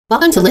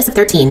Welcome to List of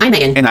 13. I'm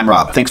Megan. And I'm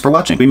Rob. Thanks for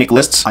watching. We make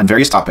lists on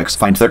various topics,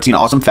 find 13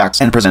 awesome facts,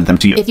 and present them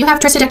to you. If you have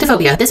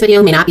triskaidekaphobia, this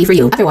video may not be for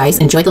you. Otherwise,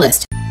 enjoy the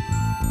list.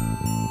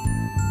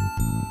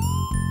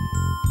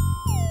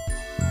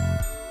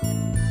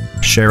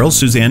 Sheryl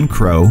Suzanne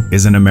Crow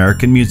is an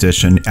American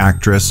musician,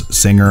 actress,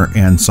 singer,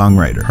 and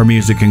songwriter. Her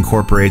music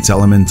incorporates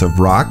elements of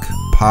rock,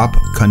 pop,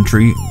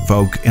 country,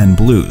 folk, and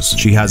blues.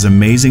 She has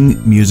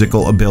amazing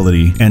musical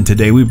ability, and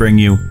today we bring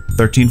you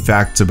 13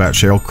 facts about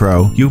Sheryl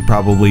Crow you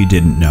probably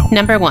didn't know.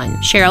 Number 1.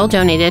 Sheryl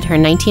donated her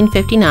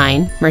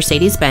 1959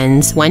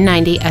 Mercedes-Benz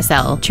 190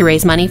 SL to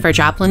raise money for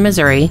Joplin,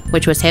 Missouri,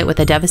 which was hit with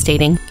a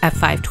devastating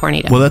F5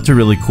 tornado. Well, that's a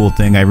really cool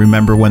thing. I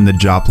remember when the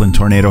Joplin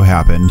tornado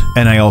happened,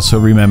 and I also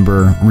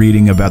remember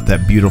reading about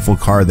that beautiful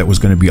car that was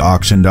going to be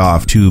auctioned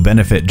off to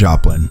benefit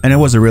Joplin. And it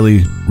was a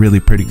really, really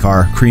pretty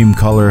car. Cream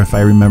color, if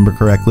I remember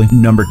correctly.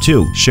 Number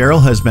 2.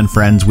 Sheryl has been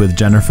friends with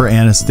Jennifer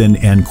Aniston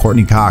and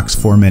Courtney Cox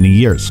for many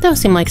years.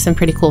 Those seem like some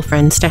pretty cool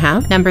friends to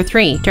have. Number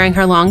 3. During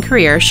her long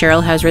career,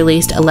 Sheryl has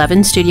released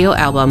 11 studio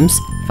albums,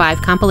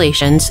 5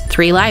 compilations,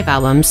 3 live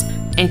albums,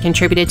 and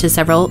contributed to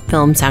several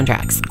film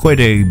soundtracks. Quite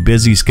a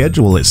busy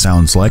schedule, it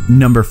sounds like.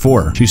 Number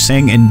 4. She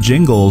sang in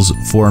jingles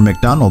for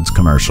McDonald's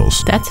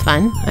commercials. That's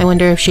fun. I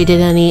wonder if she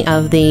did any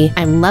of the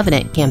I'm Lovin'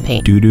 It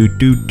campaign.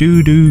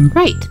 Do-do-do-do-do.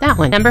 Right, that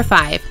one. Number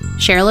 5.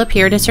 Sheryl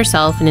appeared as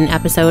herself in an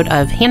episode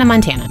of Hannah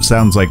Montana.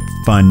 Sounds like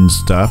fun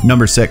stuff.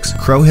 Number 6.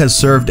 Crow has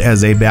served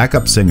as a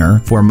backup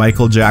singer for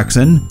Michael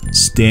Jackson,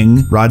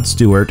 Sting, Rod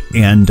Stewart,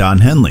 and Don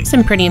Henley.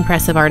 Some pretty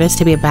impressive artists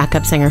to be a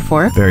backup singer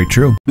for. Very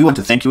true. We want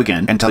to thank you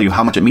again and tell you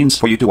how much it means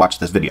for you to watch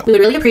this video. We would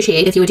really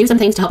appreciate if you would do some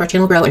things to help our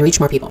channel grow and reach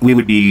more people. We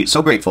would be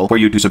so grateful for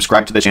you to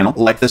subscribe to the channel,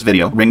 like this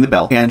video, ring the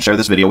bell, and share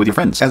this video with your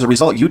friends. As a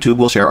result, YouTube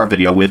will share our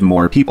video with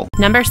more people.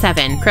 Number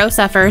 7. Crow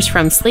suffers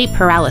from sleep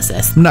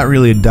paralysis. I'm not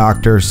really a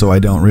doctor, so I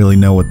don't really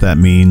know what that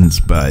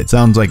means, but it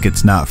sounds like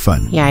it's not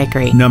fun. Yeah, I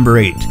agree. Number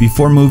 8.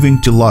 Before moving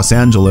to Los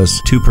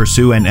Angeles to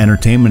pursue an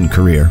entertainment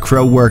career,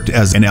 Crow worked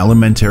as an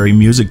elementary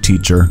music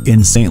teacher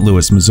in St.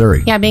 Louis,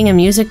 Missouri. Yeah, being a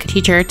music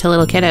teacher to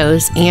little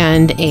kiddos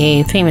and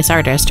a famous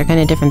artist are kind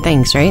of different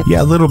things, right?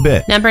 Yeah, a little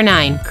bit. Number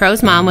 9.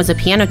 Crow's mom was a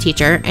piano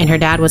teacher and her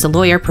dad was a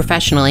lawyer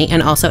professionally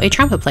and also a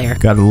trumpet player.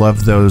 Gotta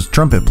love those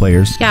trumpet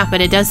players. Yeah, but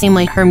it does seem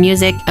like her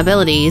music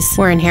abilities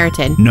were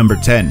inherited. Number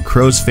 10.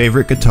 Crow's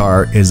favorite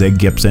guitar is a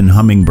Gibson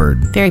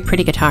Hummingbird. Very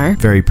pretty guitar.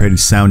 Very pretty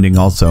sounding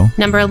also.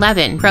 Number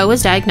 11. Crow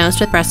was diagnosed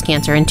with breast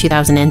cancer in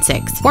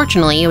 2006.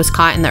 Fortunately, it was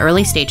caught in the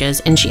early stages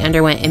and she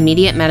underwent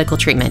immediate medical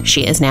treatment.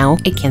 She is now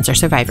a cancer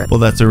survivor.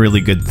 Well, that's a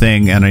really good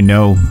thing, and I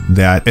know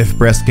that if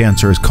breast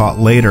cancer is caught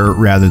later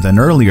rather than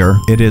earlier,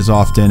 it is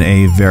often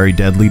a very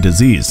deadly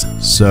disease.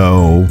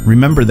 So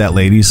remember that,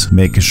 ladies.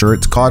 Make sure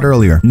it's caught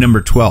earlier.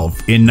 Number 12.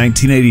 In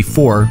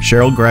 1984,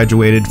 Sheryl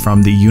graduated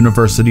from the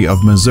University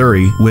of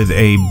Missouri with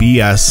a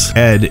BS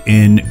Ed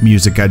in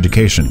music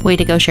education. Way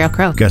to go, Sheryl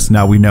Crow. Guess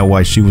now we know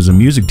why she was a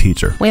music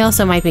teacher. We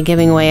also might be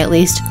giving away at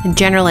least the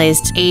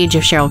generalized age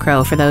of Sheryl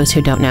Crow for those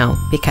who don't know,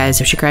 because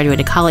if she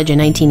graduated college in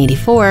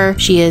 1984,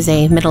 she is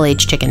a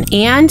middle-aged chicken.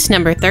 And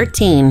number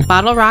 13,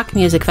 Bottle Rock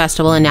Music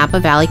Festival in Napa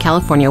Valley,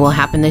 California will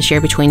happen this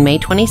year between May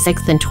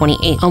 26th and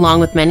 28th. Along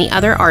with many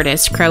other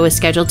artists, Crow is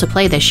scheduled to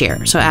play this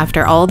year. So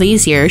after all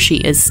these years, she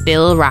is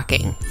still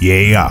rocking.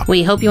 Yeah.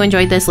 We hope you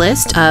enjoyed this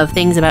list of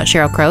things about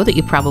Sheryl Crow that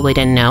you probably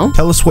didn't know.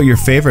 Tell us what your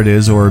favorite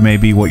is, or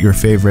maybe what your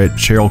favorite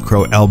Sheryl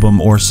Crow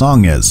album or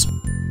song is.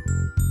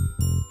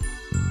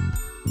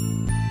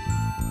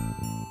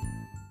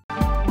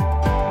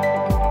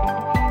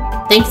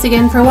 Thanks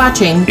again for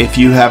watching. If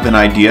you have an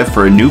idea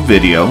for a new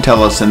video,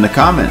 tell us in the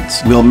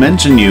comments. We'll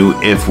mention you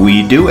if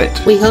we do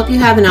it. We hope you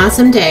have an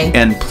awesome day.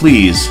 And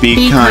please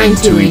be kind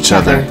to each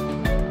other.